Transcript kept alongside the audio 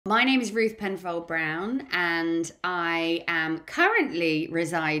My name is Ruth Penfold-Brown, and I am currently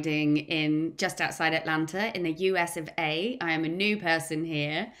residing in just outside Atlanta in the US of A. I am a new person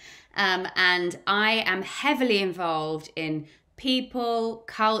here, and I am heavily involved in people,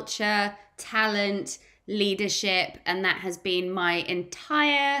 culture, talent, leadership, and that has been my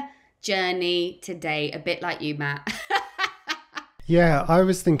entire journey today, a bit like you, Matt. Yeah, I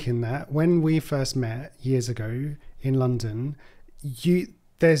was thinking that when we first met years ago in London,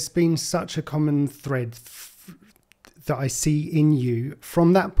 there's been such a common thread that I see in you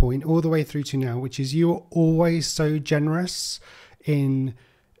from that point all the way through to now, which is you're always so generous in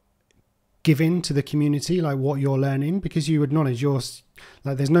giving to the community, like what you're learning, because you acknowledge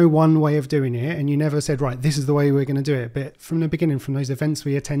there's no one way of doing it, and you never said, right, this is the way we're going to do it. But from the beginning, from those events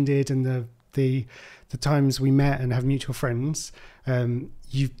we attended and the times we met and have mutual friends,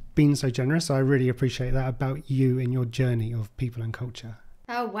 you've been so generous. So I really appreciate that about you and your journey of people and culture.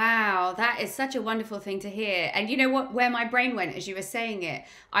 Oh, wow. That is such a wonderful thing to hear. And you know what, where my brain went as you were saying it,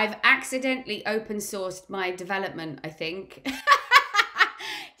 I've accidentally open sourced my development, I think.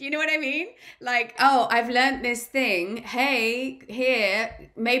 Do you know what I mean? Like, oh, I've learned this thing. Hey, here,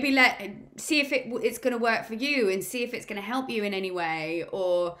 maybe see if it's going to work for you and see if it's going to help you in any way.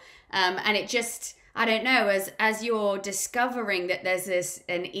 Or, and it just, I don't know, as you're discovering that there's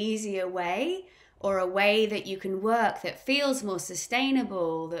an easier way, or a way that you can work that feels more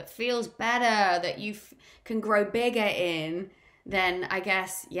sustainable, that feels better, that you can grow bigger in, then I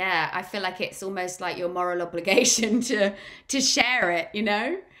guess, yeah, I feel like it's almost like your moral obligation to share it, you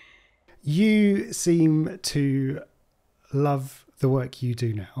know? You seem to love the work you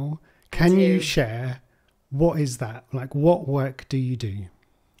do now. Can you share, what is that? Like, what work do you do?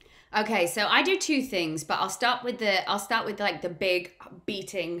 Okay, so I do two things, but I'll start with like the big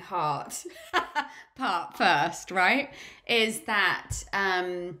beating heart part first, right? Is that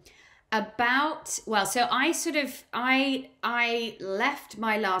so I left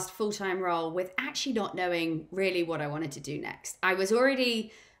my last full-time role with actually not knowing really what I wanted to do next. I was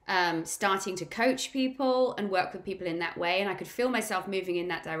already starting to coach people and work with people in that way, and I could feel myself moving in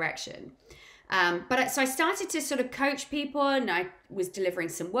that direction. So I started to sort of coach people, and I was delivering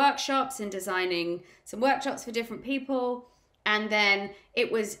some workshops and designing some workshops for different people. And then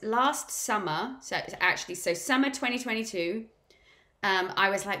it was last summer, so summer 2022, I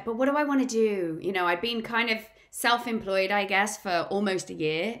was like, but what do I want to do? You know, I'd been kind of self-employed, I guess, for almost a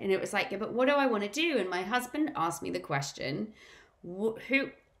year. And it was like, yeah, but what do I want to do? And my husband asked me the question,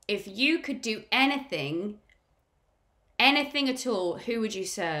 if you could do anything at all, who would you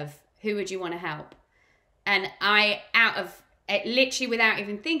serve? Who would you want to help? And I, out of it, literally without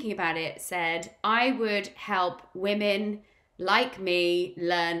even thinking about it, said I would help women like me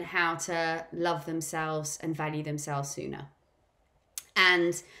learn how to love themselves and value themselves sooner.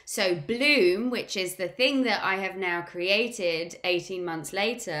 And so Bloom, which is the thing that I have now created 18 months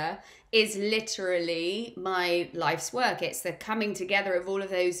later, is literally my life's work. It's the coming together of all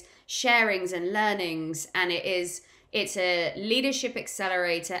of those sharings and learnings, and it's a leadership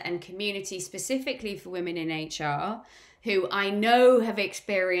accelerator and community specifically for women in HR who I know have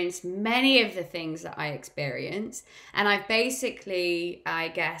experienced many of the things that I experience. And I've basically, I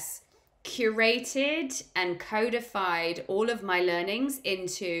guess, curated and codified all of my learnings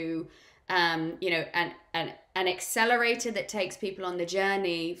into, an accelerator that takes people on the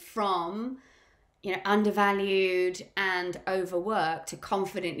journey from undervalued and overworked to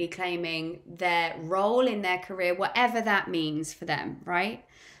confidently claiming their role in their career, whatever that means for them, right?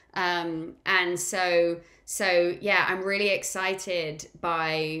 And so yeah, I'm really excited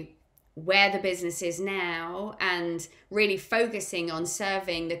by where the business is now and really focusing on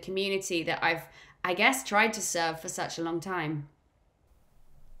serving the community that I've, I guess, tried to serve for such a long time.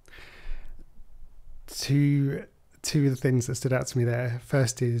 Two of the things that stood out to me there.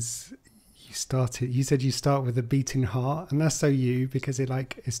 First is you said you start with a beating heart, and that's so you, because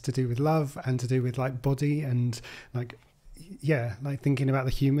it's to do with love and to do with like body and like thinking about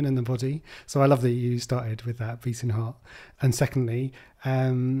the human and the body. So I love that you started with that beating heart. And secondly,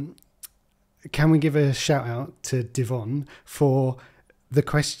 can we give a shout out to Devon for the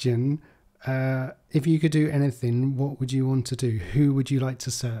question, if you could do anything, what would you want to do? Who would you like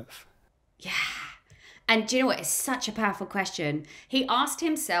to serve? Yeah. And do you know what? It's such a powerful question. He asked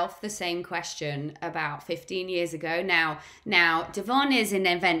himself the same question about 15 years ago. Now, Devon is an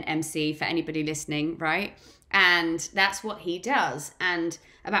event MC for anybody listening, right? And that's what he does. And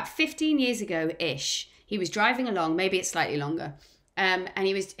about 15 years ago-ish, he was driving along, maybe it's slightly longer, and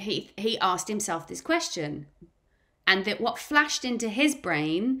he asked himself this question. And that what flashed into his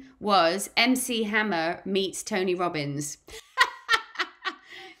brain was MC Hammer meets Tony Robbins.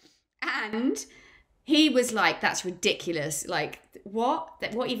 And he was like, that's ridiculous. Like, what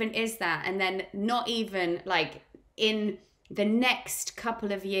even is that? And then not even like in the next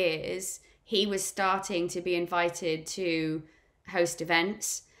couple of years, he was starting to be invited to host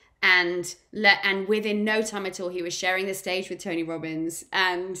events. And within no time at all, he was sharing the stage with Tony Robbins,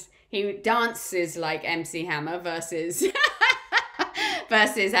 and he dances like MC Hammer versus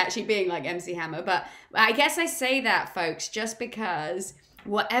versus actually being like MC Hammer. But I guess I say that, folks, just because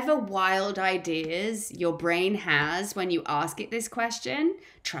whatever wild ideas your brain has when you ask it this question,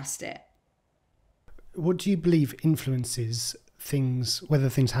 trust it. What do you believe influences things, whether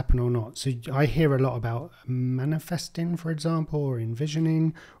things happen or not? So I hear a lot about manifesting, for example, or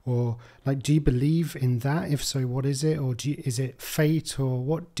envisioning, or like, do you believe in that? If so, what is it? Or is it fate, or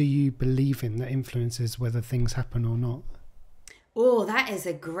what do you believe in that influences whether things happen or not? Oh, that is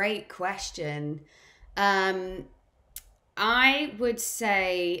a great question. I would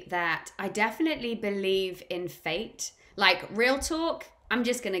say that I definitely believe in fate. Like, real talk, I'm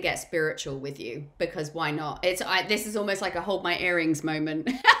just going to get spiritual with you because why not? This is almost like a hold my earrings moment.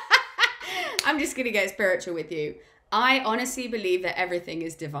 I'm just going to get spiritual with you. I honestly believe that everything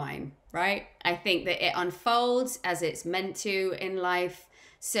is divine, right? I think that it unfolds as it's meant to in life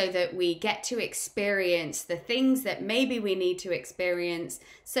so that we get to experience the things that maybe we need to experience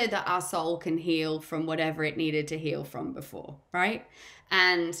so that our soul can heal from whatever it needed to heal from before, right?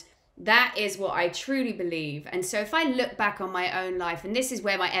 And that is what I truly believe. And so if I look back on my own life, and this is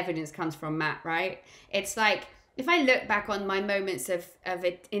where my evidence comes from, Matt, right? It's like, if I look back on my moments of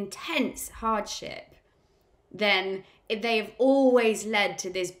intense hardship, then they've always led to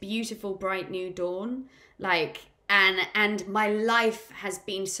this beautiful, bright new dawn. Like, and my life has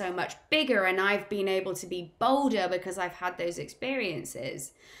been so much bigger, and I've been able to be bolder because I've had those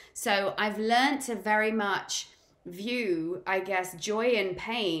experiences. So I've learned to very much view, I guess, joy and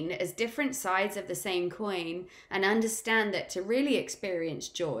pain as different sides of the same coin, and understand that to really experience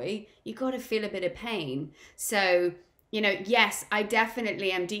joy, you got to feel a bit of pain. So, yes, I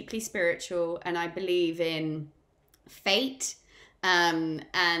definitely am deeply spiritual, and I believe in fate.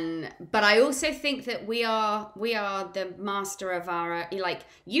 But I also think that we are the master of our, like,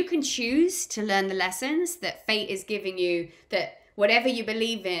 you can choose to learn the lessons that fate is giving you, that whatever you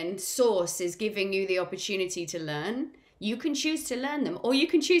believe in, source is giving you the opportunity to learn. You can choose to learn them, or you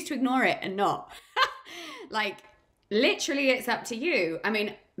can choose to ignore it and not. Like, literally, it's up to you. I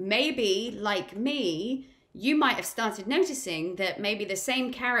mean, maybe like me, you might have started noticing that maybe the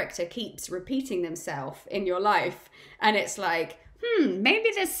same character keeps repeating themselves in your life. And it's like,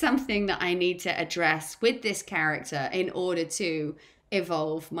 maybe there's something that I need to address with this character in order to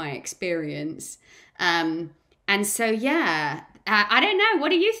evolve my experience. And so, yeah, I don't know. What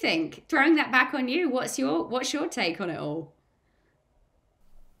do you think? Throwing that back on you, what's your take on it all?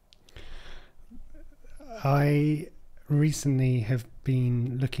 I recently have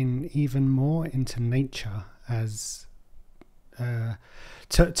been looking even more into nature as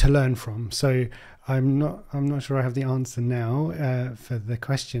to learn from. So I'm not sure I have the answer now for the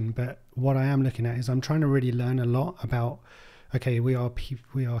question, but what I am looking at is I'm trying to really learn a lot about, okay, we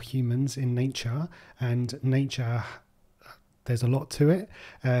are humans in nature, and nature, there's a lot to it.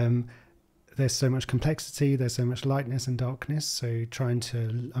 There's so much complexity, there's so much lightness and darkness. So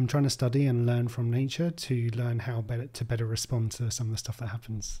I'm trying to study and learn from nature to learn how to better respond to some of the stuff that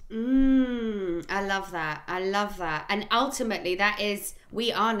happens. I love that. And ultimately,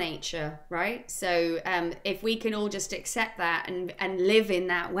 we are nature, right? So if we can all just accept that and live in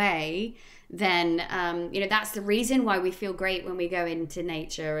that way, then that's the reason why we feel great when we go into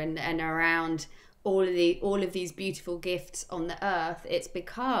nature and around all of these beautiful gifts on the earth. It's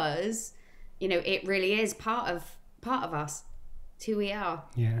because it really is part of us. It's who we are.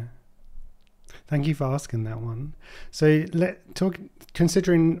 Yeah. Thank you for asking that one. So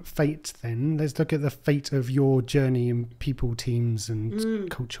considering fate then, let's look at the fate of your journey in people, teams and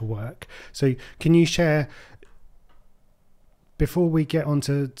culture work. So can you share, before we get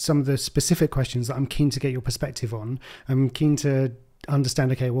onto some of the specific questions that I'm keen to get your perspective on, I'm keen to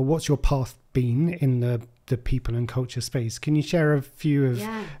understand, okay, well, what's your path been in the people and culture space? Can you share a few of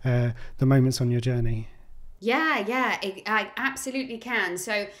the moments on your journey? Yeah, I absolutely can.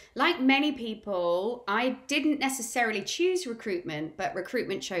 So, like many people, I didn't necessarily choose recruitment, but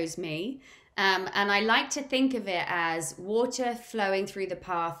recruitment chose me. And I like to think of it as water flowing through the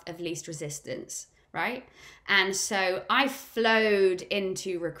path of least resistance, right? And so I flowed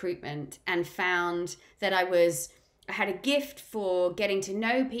into recruitment and found that I had a gift for getting to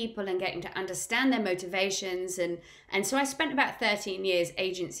know people and getting to understand their motivations. And so I spent about 13 years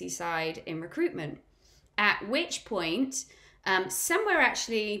agency side in recruitment, at which point, somewhere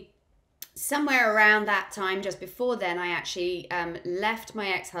actually somewhere around that time, just before then, I actually left my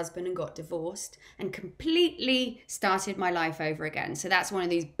ex-husband and got divorced and completely started my life over again. So that's one of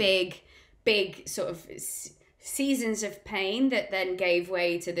these big sort of seasons of pain that then gave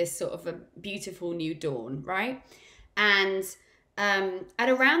way to this sort of a beautiful new dawn, right? And at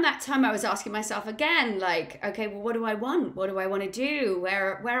around that time, I was asking myself again, like, okay, well, what do I want? What do I want to do?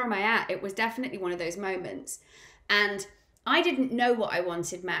 Where am I at? It was definitely one of those moments. And I didn't know what I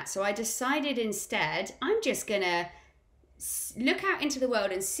wanted, Matt. So I decided instead, I'm just going to look out into the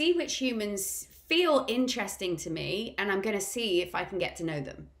world and see which humans feel interesting to me. And I'm going to see if I can get to know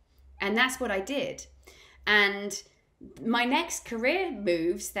them. And that's what I did. And my next career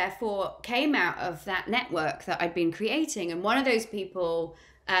moves, therefore, came out of that network that I'd been creating. And one of those people,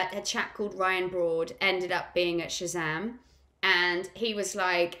 a chap called Ryan Broad, ended up being at Shazam. And he was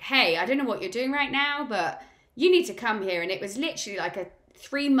like, hey, I don't know what you're doing right now, but you need to come here. And it was literally like a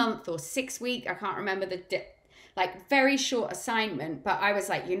 3-month or 6-week, I can't remember like very short assignment. But I was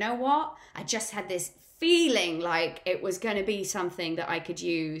like, you know what? I just had this feeling like it was going to be something that I could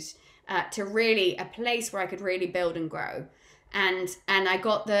use to really, a place where I could really build and grow. And I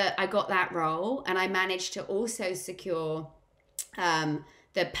got that role, and I managed to also secure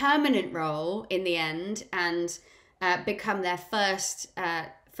the permanent role in the end, and become their first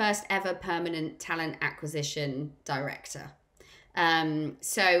ever permanent talent acquisition director.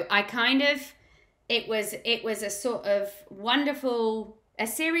 So I kind of, it was a sort of wonderful, a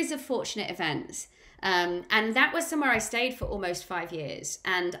series of fortunate events. And that was somewhere I stayed for almost 5 years.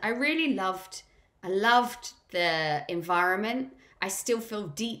 And I really loved the environment. I still feel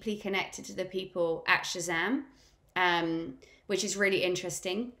deeply connected to the people at Shazam, which is really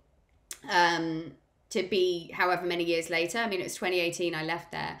interesting. To be however many years later. I mean, it was 2018 I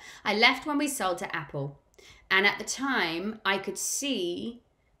left there. I left when we sold to Apple. And at the time, I could see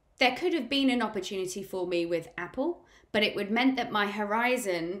there could have been an opportunity for me with Apple, but it would meant that my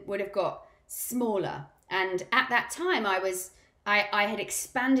horizon would have got smaller. And at that time, I had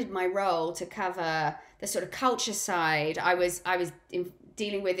expanded my role to cover the sort of culture side. I was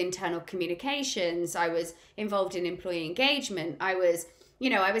dealing with internal communications. I was involved in employee engagement. I was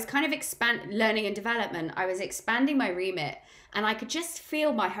kind of learning and development. I was expanding my remit, and I could just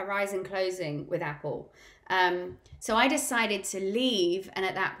feel my horizon closing with Apple. So I decided to leave, and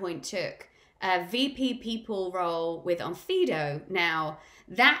at that point took a VP people role with Onfido. Now,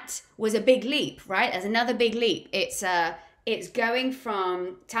 that was a big leap, right? There's another big leap. It's going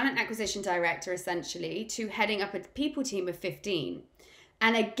from talent acquisition director, essentially, to heading up a people team of 15.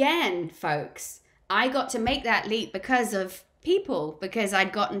 And again, folks, I got to make that leap because of people, because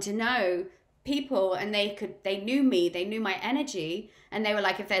I'd gotten to know people, and they knew me, they knew my energy, and they were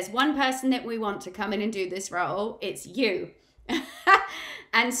like, if there's one person that we want to come in and do this role, it's you.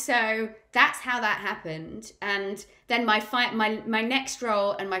 And so that's how that happened. And then my next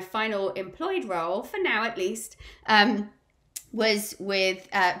role, and my final employed role, for now at least, was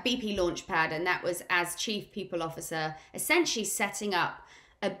with BP Launchpad, and that was as Chief People Officer, essentially setting up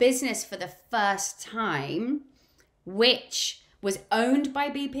a business for the first time, which was owned by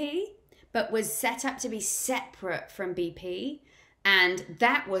BP, but was set up to be separate from BP. And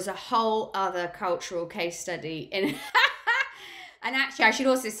that was a whole other cultural case study in And actually, I should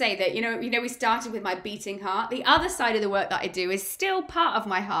also say that, we started with my beating heart. The other side of the work that I do is still part of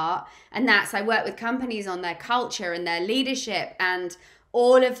my heart. And that's, I work with companies on their culture and their leadership and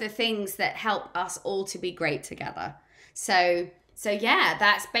all of the things that help us all to be great together. So yeah,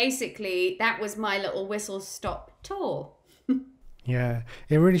 that was my little whistle stop tour. Yeah,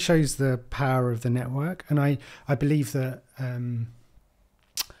 it really shows the power of the network. And I believe that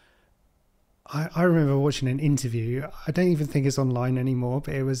I remember watching an interview. I don't even think it's online anymore,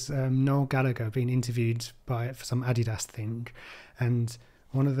 but it was Noel Gallagher being interviewed for some Adidas thing. And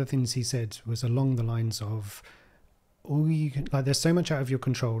one of the things he said was along the lines of, there's so much out of your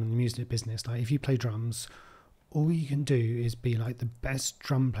control in the music business. Like, if you play drums, all you can do is be like the best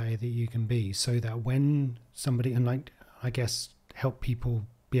drum player that you can be, so that when somebody, and like, I guess, help people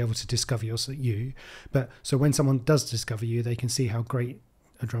be able to discover you, but so when someone does discover you, they can see how great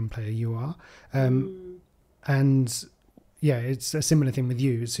a drum player you are. And yeah, it's a similar thing with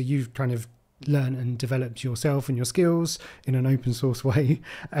you. So you've kind of learned and developed yourself and your skills in an open source way.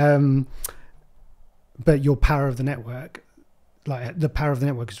 But your power of the network, like the power of the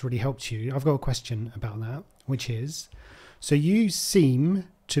network has really helped you. I've got a question about that, which is, so you seem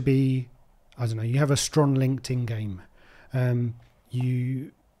to be, I don't know, you have a strong LinkedIn game.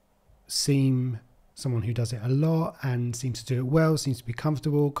 You seem someone who does it a lot and seems to do it well, seems to be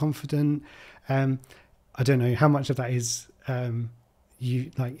comfortable, confident. I don't know how much of that is,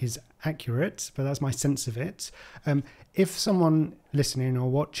 you like is accurate, but that's my sense of it. If someone listening or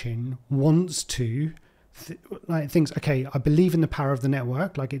watching wants to thinks, okay, I believe in the power of the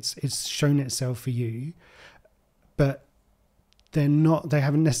network, like it's shown itself for you, but they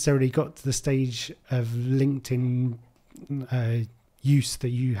haven't necessarily got to the stage of LinkedIn use that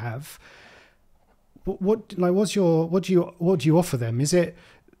you have. What do you offer them? Is it,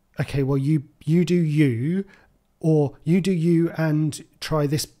 okay, well, you do you, or you do you and try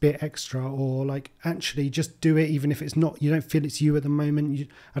this bit extra, or like actually just do it even if it's not, you don't feel it's you at the moment?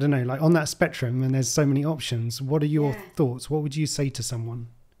 I don't know, like on that spectrum, and there's so many options. What are your thoughts? What would you say to someone?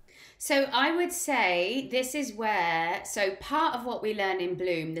 So I would say this is where, so part of what we learn in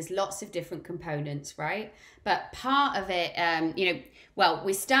Bloom, there's lots of different components, right? But part of it,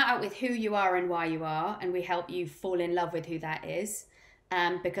 we start out with who you are and why you are, and we help you fall in love with who that is,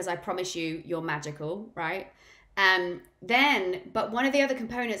 because I promise you, you're magical, right? But one of the other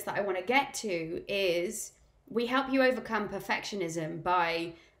components that I want to get to is we help you overcome perfectionism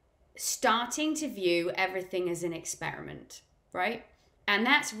by starting to view everything as an experiment, right? And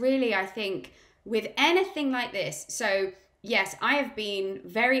that's really, I think, with anything like this. So yes, I have been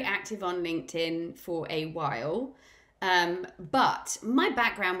very active on LinkedIn for a while, but my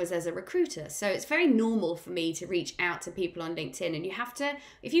background was as a recruiter. So it's very normal for me to reach out to people on LinkedIn. And you have to,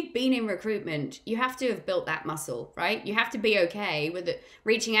 if you've been in recruitment, you have to have built that muscle, right? You have to be okay with it,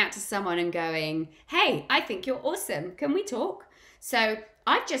 reaching out to someone and going, hey, I think you're awesome. Can we talk? So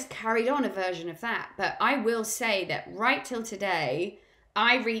I've just carried on a version of that. But I will say that right till today,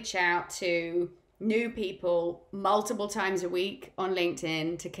 I reach out to new people multiple times a week on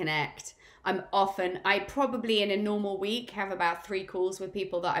LinkedIn to connect. I probably in a normal week have about 3 calls with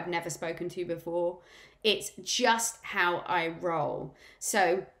people that I've never spoken to before. It's just how I roll.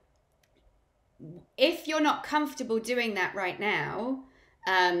 So if you're not comfortable doing that right now,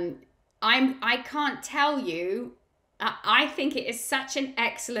 I can't tell you. I think it is such an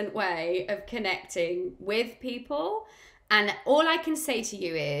excellent way of connecting with people. And all I can say to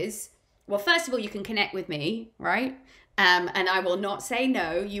you is, well, first of all, you can connect with me, right? And I will not say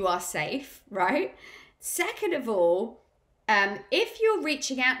no, you are safe, right? Second of all, if you're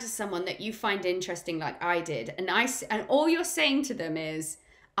reaching out to someone that you find interesting like I did, and all you're saying to them is,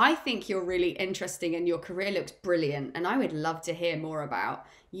 I think you're really interesting and your career looks brilliant, and I would love to hear more about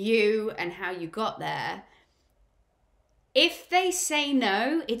you and how you got there. If they say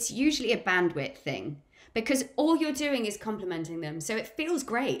no, it's usually a bandwidth thing, because all you're doing is complimenting them. So it feels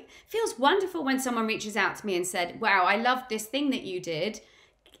great. It feels wonderful when someone reaches out to me and said, wow, I loved this thing that you did.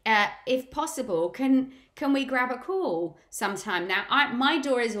 If possible, can we grab a call sometime? Now, my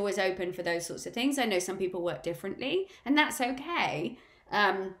door is always open for those sorts of things. I know some people work differently, and that's okay.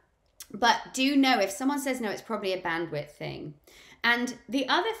 But do know if someone says no, it's probably a bandwidth thing. And the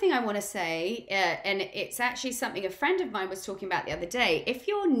other thing I want to say, and it's actually something a friend of mine was talking about the other day, if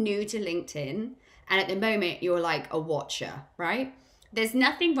you're new to LinkedIn, and at the moment you're like a watcher, right? There's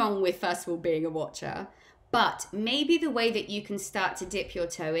nothing wrong with, first of all, being a watcher, but maybe the way that you can start to dip your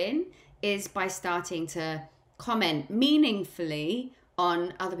toe in is by starting to comment meaningfully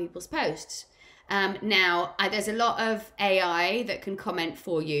on other people's posts. Now, there's a lot of AI that can comment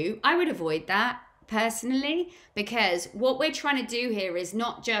for you. I would avoid that personally, because what we're trying to do here is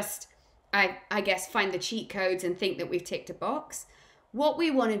not just, I guess, find the cheat codes and think that we've ticked a box. What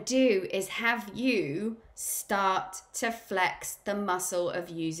we want to do is have you start to flex the muscle of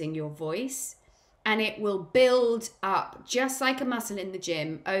using your voice, and it will build up just like a muscle in the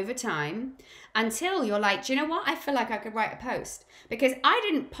gym over time until you're like, do you know what? I feel like I could write a post, because I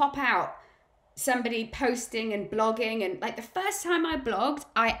didn't pop out somebody posting and blogging. And like the first time I blogged,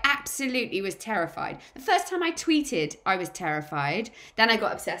 I absolutely was terrified. The first time I tweeted, I was terrified. Then I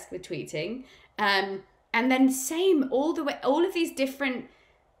got obsessed with tweeting. And then same all the way, all of these different,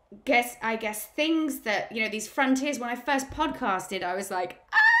 I guess things that, these frontiers. When I first podcasted, I was like,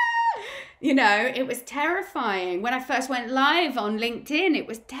 it was terrifying. When I first went live on LinkedIn, it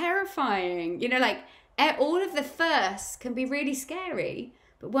was terrifying. All of the firsts can be really scary.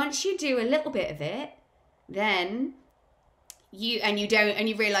 But once you do a little bit of it, then you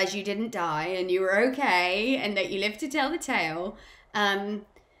realize you didn't die and you were okay and that you lived to tell the tale.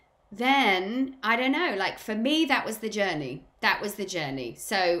 Then I don't know, like for me, that was the journey.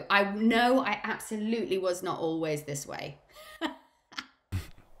 So I know I absolutely was not always this way.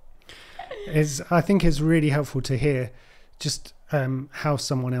 I think it's really helpful to hear just how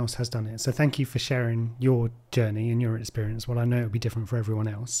someone else has done it. So thank you for sharing your journey and your experience. Well, I know it'll be different for everyone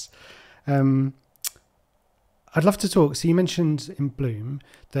else. I'd love to talk. So you mentioned in Bloom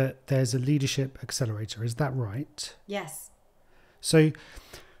that there's a leadership accelerator. Is that right? Yes. So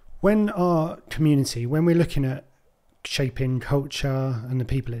when our community, when we're looking at shaping culture and the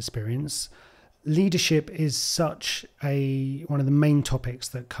people experience, leadership is such one of the main topics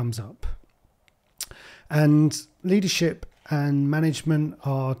that comes up. And leadership and management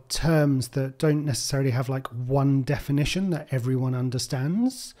are terms that don't necessarily have like one definition that everyone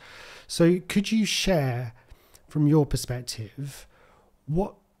understands. So could you share from your perspective,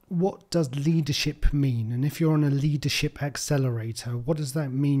 what does leadership mean? And if you're on a leadership accelerator, what does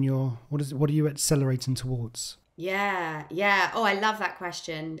that mean? What are you accelerating towards? Yeah. Oh, I love that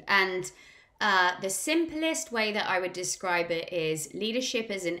question. And the simplest way that I would describe it is leadership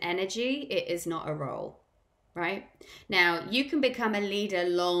is an energy. It is not a role. Right? Now, you can become a leader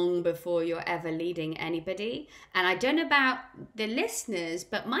long before you're ever leading anybody. And I don't know about the listeners,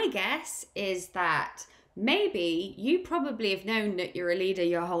 but my guess is that maybe you probably have known that you're a leader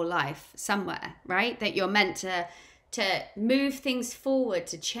your whole life somewhere, right? That you're meant to move things forward,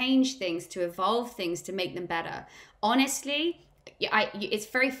 to change things, to evolve things, to make them better. Honestly, it's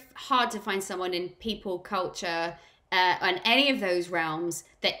very hard to find someone in people, culture, on any of those realms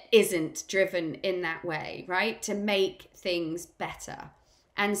that isn't driven in that way, right? To make things better.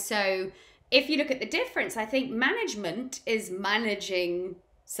 And so if you look at the difference, I think management is managing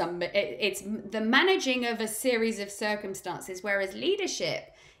it's the managing of a series of circumstances, whereas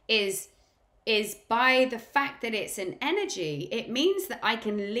leadership is by the fact that it's an energy, it means that I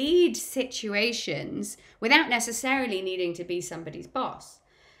can lead situations without necessarily needing to be somebody's boss.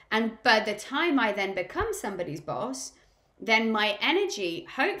 And by the time I then become somebody's boss, then my energy,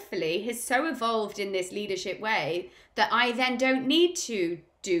 hopefully, has so evolved in this leadership way that I then don't need to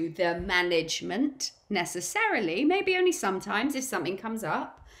do the management necessarily, maybe only sometimes if something comes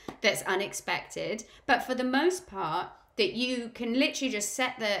up that's unexpected. But for the most part, that you can literally just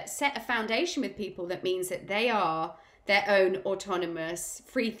set a foundation with people that means that they are their own autonomous,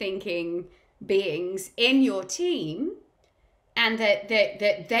 free-thinking beings in your team. And that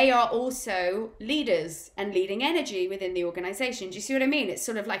they are also leaders and leading energy within the organization. Do you see what I mean? It's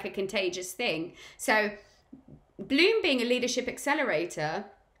sort of like a contagious thing. So Bloom being a leadership accelerator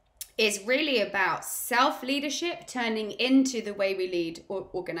is really about self-leadership turning into the way we lead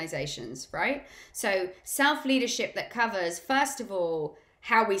organizations, right? So self-leadership that covers, first of all,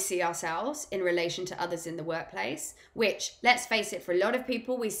 how we see ourselves in relation to others in the workplace, which, let's face it, for a lot of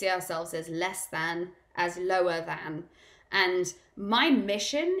people, we see ourselves as less than, as lower than. And my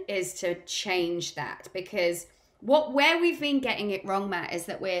mission is to change that, because where we've been getting it wrong, Matt, is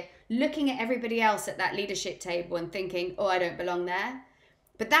that we're looking at everybody else at that leadership table and thinking, oh, I don't belong there.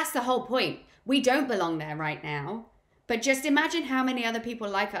 But that's the whole point. We don't belong there right now. But just imagine how many other people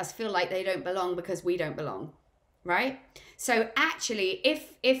like us feel like they don't belong because we don't belong, right? So actually,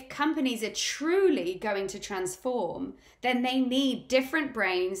 if companies are truly going to transform, then they need different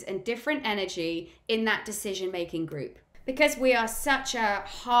brains and different energy in that decision-making group. Because we are such a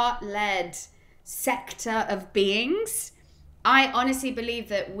heart-led sector of beings, I honestly believe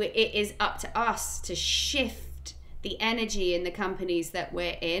that it is up to us to shift the energy in the companies that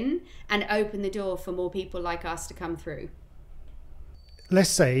we're in and open the door for more people like us to come through. Let's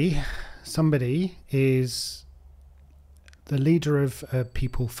say somebody is the leader of a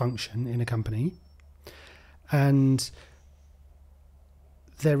people function in a company, and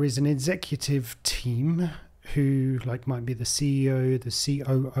there is an executive team who might be the CEO, the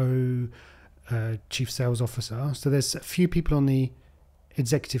COO, chief sales officer. So there's a few people on the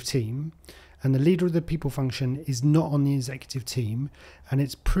executive team, and the leader of the people function is not on the executive team. And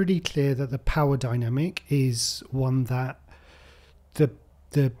it's pretty clear that the power dynamic is one that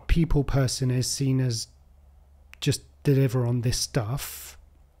the people person is seen as just deliver on this stuff,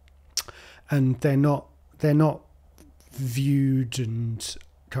 and they're not viewed and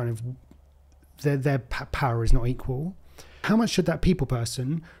kind of their power is not equal. How much should that people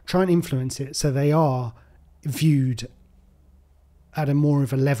person try and influence it so they are viewed at a more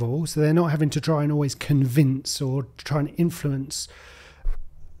of a level, so they're not having to try and always convince or try and influence?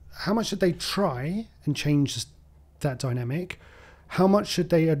 How much should they try and change that dynamic? How much should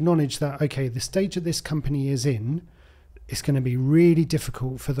they acknowledge that, okay, the stage that this company is in, it's going to be really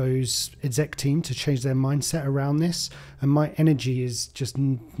difficult for those exec team to change their mindset around this, and my energy is just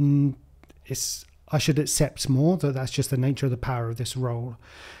I should accept more that that's just the nature of the power of this role.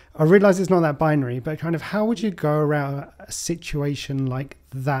 I realize it's not that binary, but kind of how would you go around a situation like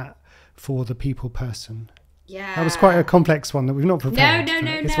that for the people person? Yeah. That was quite a complex one that we've not prepared. No.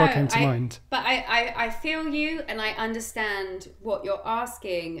 It's what came to mind. But I feel you, and I understand what you're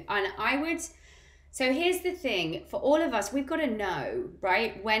asking. And so here's the thing, for all of us, we've got to know,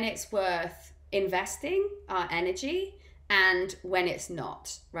 right, when it's worth investing our energy and when it's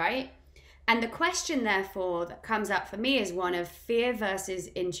not, right? And the question, therefore, that comes up for me is one of fear versus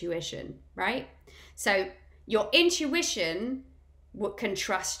intuition, right? So your intuition can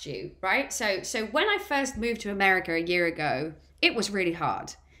trust you, right? So when I first moved to America a year ago, it was really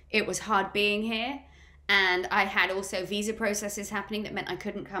hard. It was hard being here. And I had also visa processes happening that meant I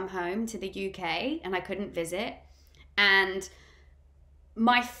couldn't come home to the UK and I couldn't visit. And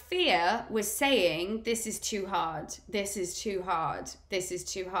my fear was saying, this is too hard. This is too hard. This is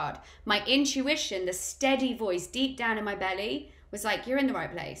too hard. My intuition, the steady voice deep down in my belly was like, you're in the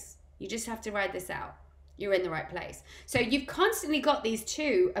right place. You just have to ride this out. You're in the right place. So you've constantly got these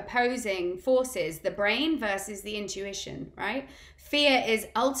two opposing forces, the brain versus the intuition, right? Fear is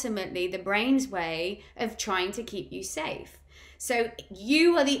ultimately the brain's way of trying to keep you safe. So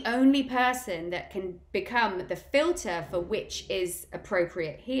you are the only person that can become the filter for which is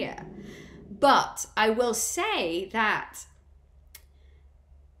appropriate here. But I will say that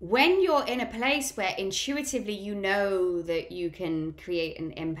when you're in a place where intuitively you know that you can create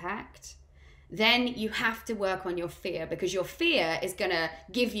an impact, then you have to work on your fear, because your fear is going to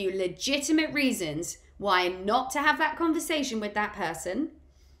give you legitimate reasons why not to have that conversation with that person,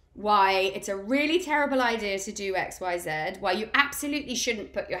 why it's a really terrible idea to do X, Y, Z, why you absolutely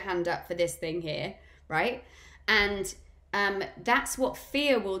shouldn't put your hand up for this thing here, right? And that's what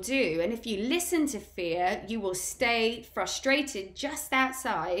fear will do. And if you listen to fear, you will stay frustrated just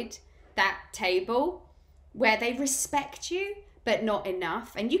outside that table where they respect you, but not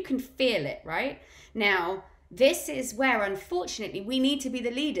enough. And you can feel it, right? Now, this is where, unfortunately, we need to be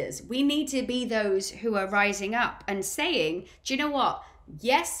the leaders. We need to be those who are rising up and saying, do you know what?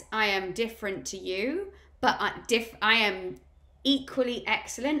 Yes, I am different to you, but I am equally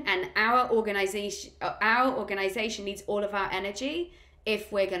excellent, and our organization needs all of our energy if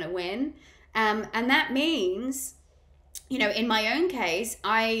we're going to win. And that means, you know, in my own case,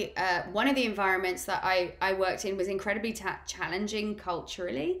 one of the environments that I worked in was incredibly challenging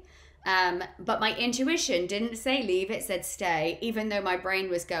culturally. But my intuition didn't say leave, it said stay, even though my brain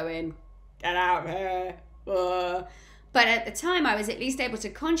was going, get out of here. But at the time, I was at least able to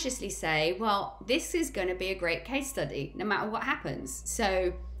consciously say, well, this is going to be a great case study, no matter what happens.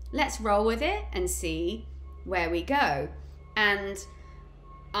 So let's roll with it and see where we go. And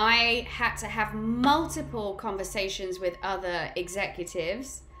I had to have multiple conversations with other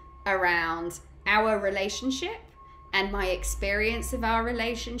executives around our relationship and my experience of our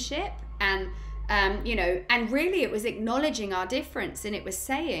relationship. And, you know, and really it was acknowledging our difference. And it was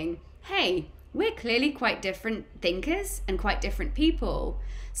saying, hey, we're clearly quite different thinkers and quite different people.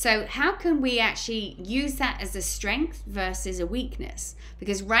 So how can we actually use that as a strength versus a weakness?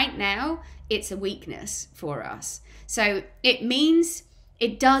 Because right now it's a weakness for us. So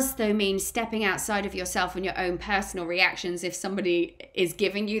it does though mean stepping outside of yourself and your own personal reactions if somebody is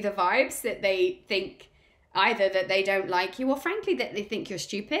giving you the vibes that they think either that they don't like you or frankly that they think you're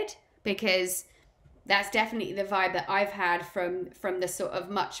stupid, because that's definitely the vibe that I've had from the sort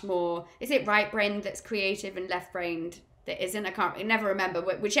of much more, is it right brain that's creative and left brained that isn't? I never remember.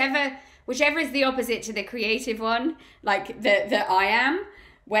 Whichever is the opposite to the creative one, like that I am.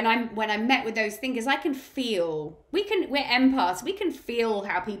 When I'm met with those thinkers, I can feel, we're empaths, we can feel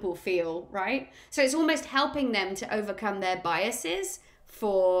how people feel, right? So it's almost helping them to overcome their biases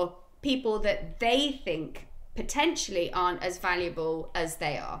for people that they think potentially aren't as valuable as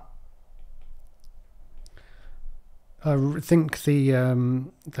they are. I think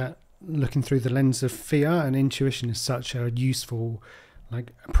that looking through the lens of fear and intuition is such a useful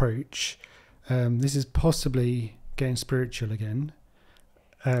approach. This is possibly getting spiritual again.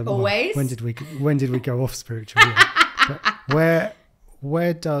 Always. Well, when did we go off spiritual? Yeah. But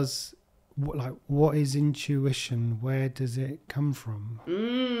where does what is intuition? Where does it come from?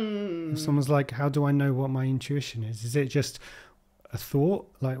 If someone's like, how do I know what my intuition is? Is it just a thought,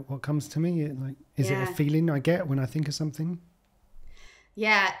 like what comes to me? Is it a feeling I get when I think of something?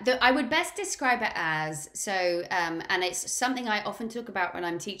 Yeah, I would best describe it as, and it's something I often talk about when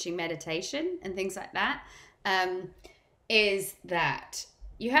I'm teaching meditation and things like that, is that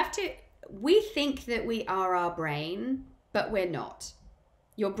we think that we are our brain, but we're not.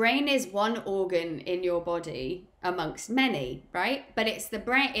 Your brain is one organ in your body amongst many, right? But it's the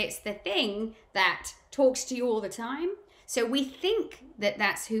brain, it's the thing that talks to you all the time. So we think that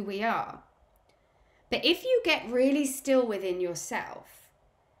that's who we are. But if you get really still within yourself,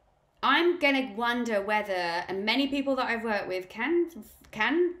 I'm going to wonder whether, and many people that I've worked with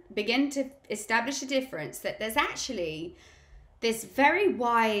can begin to establish a difference, that there's actually this very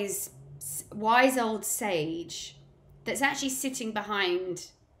wise old sage that's actually sitting behind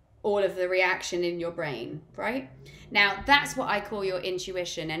all of the reaction in your brain, right? Now, that's what I call your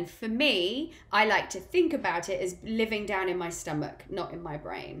intuition. And for me, I like to think about it as living down in my stomach, not in my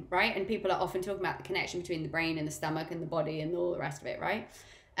brain, right? And people are often talking about the connection between the brain and the stomach and the body and all the rest of it, right?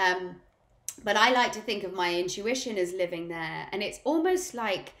 But I like to think of my intuition as living there. And it's almost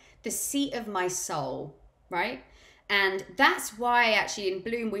like the seat of my soul, right? And that's why actually in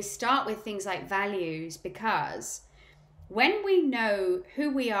Bloom, we start with things like values, because when we know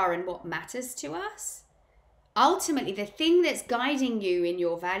who we are and what matters to us, ultimately the thing that's guiding you in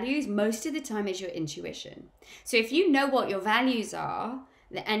your values most of the time is your intuition. So if you know what your values are,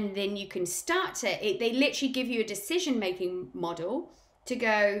 and then you can start to, they literally give you a decision-making model to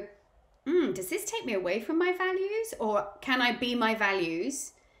go, does this take me away from my values? Or can I be my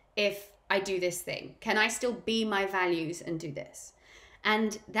values if I do this thing? Can I still be my values and do this?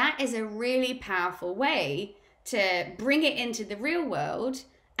 And that is a really powerful way to bring it into the real world.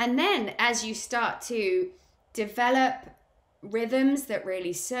 And then as you start to develop rhythms that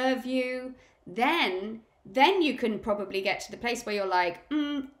really serve you, then you can probably get to the place where you're like,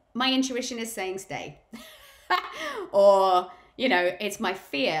 my intuition is saying stay. Or, it's my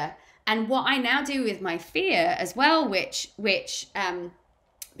fear. And what I now do with my fear as well, which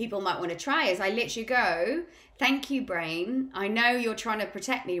people might want to try, is I literally go, thank you, brain. I know you're trying to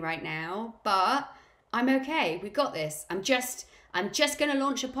protect me right now, but I'm okay. We got this. I'm just going to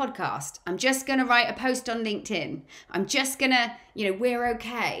launch a podcast. I'm just going to write a post on LinkedIn. I'm just going to, we're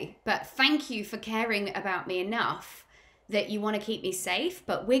okay. But thank you for caring about me enough that you want to keep me safe,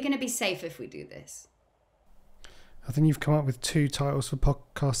 but we're going to be safe if we do this. I think you've come up with 2 titles for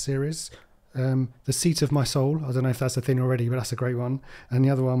podcast series. The Seat of My Soul. I don't know if that's a thing already, but that's a great one. And the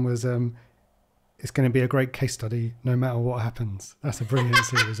other one was, it's going to be a great case study no matter what happens. That's a brilliant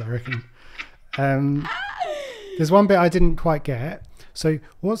series, I reckon. There's one bit I didn't quite get. So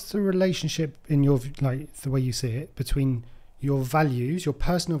what's the relationship in your, like the way you see it, between your values, your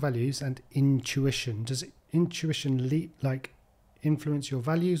personal values, and intuition? Does intuition influence your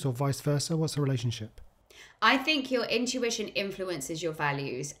values or vice versa? What's the relationship? I think your intuition influences your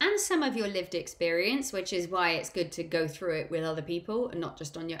values and some of your lived experience, which is why it's good to go through it with other people and not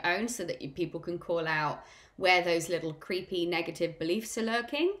just on your own, so that people can call out where those little creepy negative beliefs are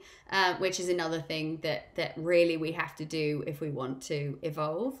lurking, which is another thing that really we have to do if we want to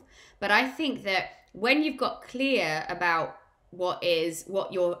evolve. But I think that when you've got clear about what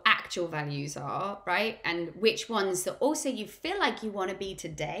your actual values are, right, and which ones that also you feel like you want to be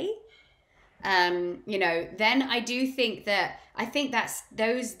today, then I think that's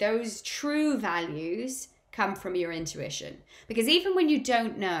those true values come from your intuition. Because even when you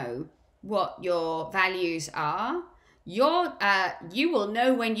don't know what your values are, you will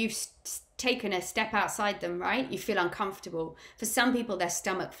know when you've taken a step outside them, right? You feel uncomfortable. For some people, their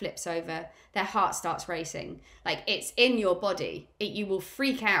stomach flips over, their heart starts racing. Like, it's in your body. You will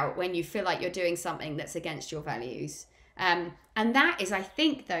freak out when you feel like you're doing something that's against your values. And that is, I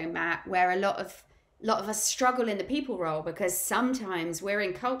think, though, Matt, where a lot of us struggle in the people role, because sometimes we're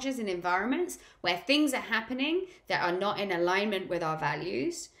in cultures and environments where things are happening that are not in alignment with our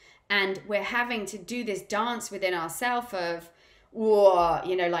values. And we're having to do this dance within ourselves of, whoa,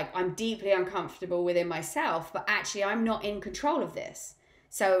 I'm deeply uncomfortable within myself, but actually I'm not in control of this.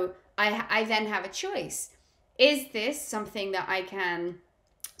 So I then have a choice. Is this something that I can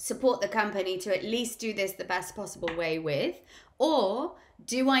support the company to at least do this the best possible way with? Or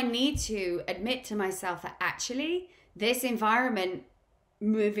do I need to admit to myself that actually this environment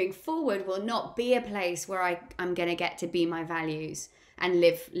moving forward will not be a place where I'm going to get to be my values and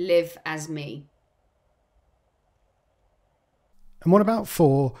live as me? And what about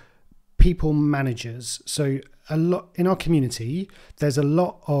for people managers? So a lot in our community, there's a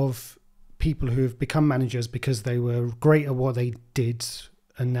lot of people who have become managers because they were great at what they did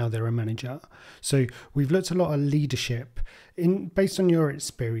and now they're a manager. So we've looked a lot at leadership. Based on your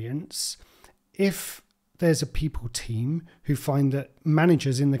experience, if there's a people team who find that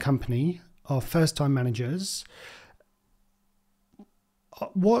managers in the company are first-time managers,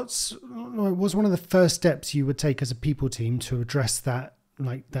 what's one of the first steps you would take as a people team to address that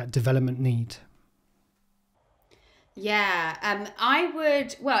development need? Yeah,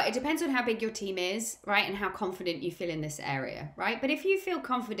 it depends on how big your team is, right? And how confident you feel in this area, right? But if you feel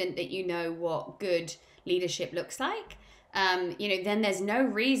confident that you know what good leadership looks like, then there's no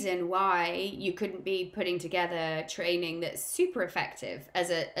reason why you couldn't be putting together training that's super effective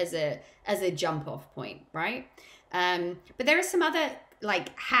as a jump off point, right? But there are some other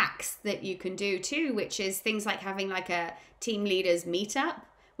hacks that you can do too, which is things like having a team leaders meetup,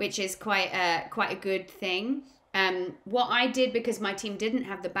 which is quite a good thing. What I did, because my team didn't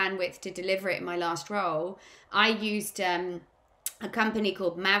have the bandwidth to deliver it in my last role, I used a company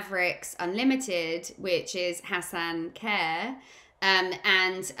called Mavericks Unlimited, which is Hassan Care.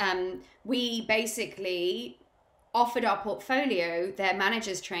 We basically offered our portfolio their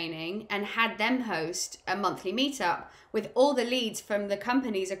managers training and had them host a monthly meetup with all the leads from the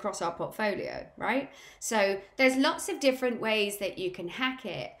companies across our portfolio, right? So there's lots of different ways that you can hack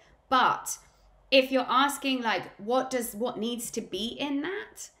it. But if you're asking like, what needs to be in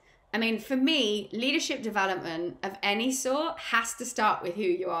that? I mean, for me, leadership development of any sort has to start with who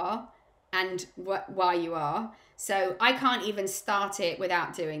you are and why you are. So I can't even start it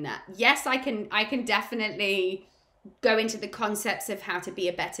without doing that. Yes, I can definitely go into the concepts of how to be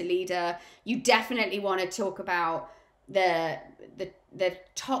a better leader. You definitely want to talk about the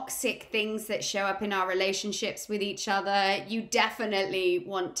toxic things that show up in our relationships with each other. You definitely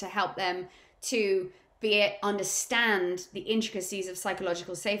want to help them to understand the intricacies of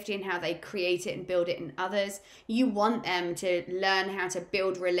psychological safety and how they create it and build it in others. You want them to learn how to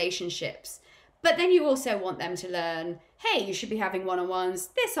build relationships. But then you also want them to learn, hey, you should be having one-on-ones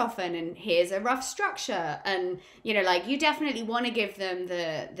this often, and here's a rough structure. And, you know, like, you definitely want to give them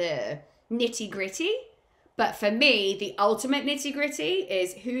the nitty-gritty. But for me, the ultimate nitty-gritty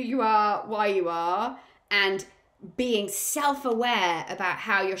is who you are, why you are, and being self-aware about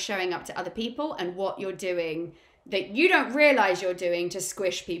how you're showing up to other people and what you're doing that you don't realize you're doing to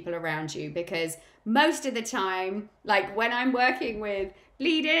squish people around you. Because most of the time, like when I'm working with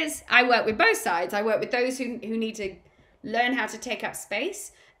leaders, I work with both sides. I work with those who need to learn how to take up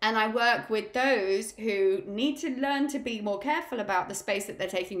space, and I work with those who need to learn to be more careful about the space that they're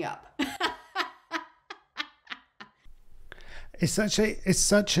taking up. It's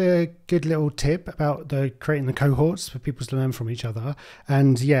such a good little tip about creating the cohorts for people to learn from each other.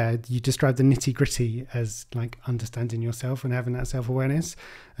 And yeah, you described the nitty gritty as like understanding yourself and having that self-awareness.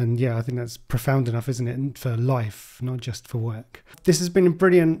 And yeah, I think that's profound enough, isn't it, for life, not just for work. This has been a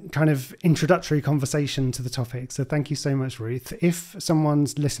brilliant kind of introductory conversation to the topic. So thank you so much, Ruth. If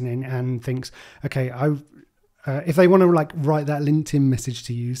someone's listening and thinks, okay, if they want to like write that LinkedIn message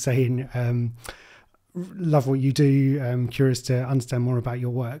to you saying, love what you do, curious to understand more about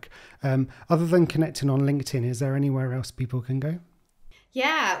your work. Other than connecting on LinkedIn, is there anywhere else people can go?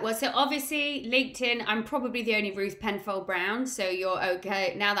 Yeah, well, so obviously LinkedIn, I'm probably the only Ruth Penfold-Brown, so you're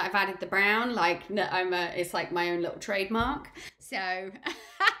okay. Now that I've added the brown, like it's like my own little trademark. So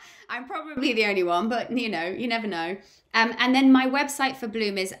I'm probably the only one, but you know, you never know. And then my website for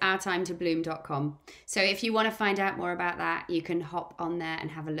Bloom is ourtimetobloom.com. So if you want to find out more about that, you can hop on there and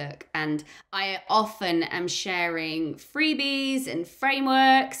have a look. And I often am sharing freebies and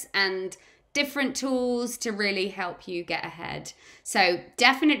frameworks and different tools to really help you get ahead. So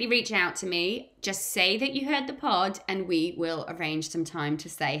definitely reach out to me. Just say that you heard the pod and we will arrange some time to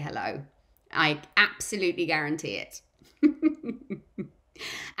say hello. I absolutely guarantee it.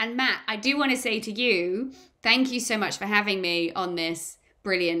 And Matt, I do want to say to you, thank you so much for having me on this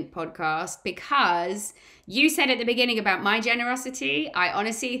brilliant podcast, because you said at the beginning about my generosity. I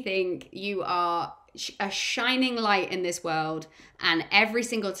honestly think you are a shining light in this world, and every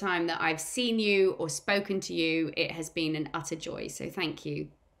single time that I've seen you or spoken to you, it has been an utter joy. So thank you.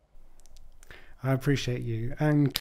 I appreciate you. And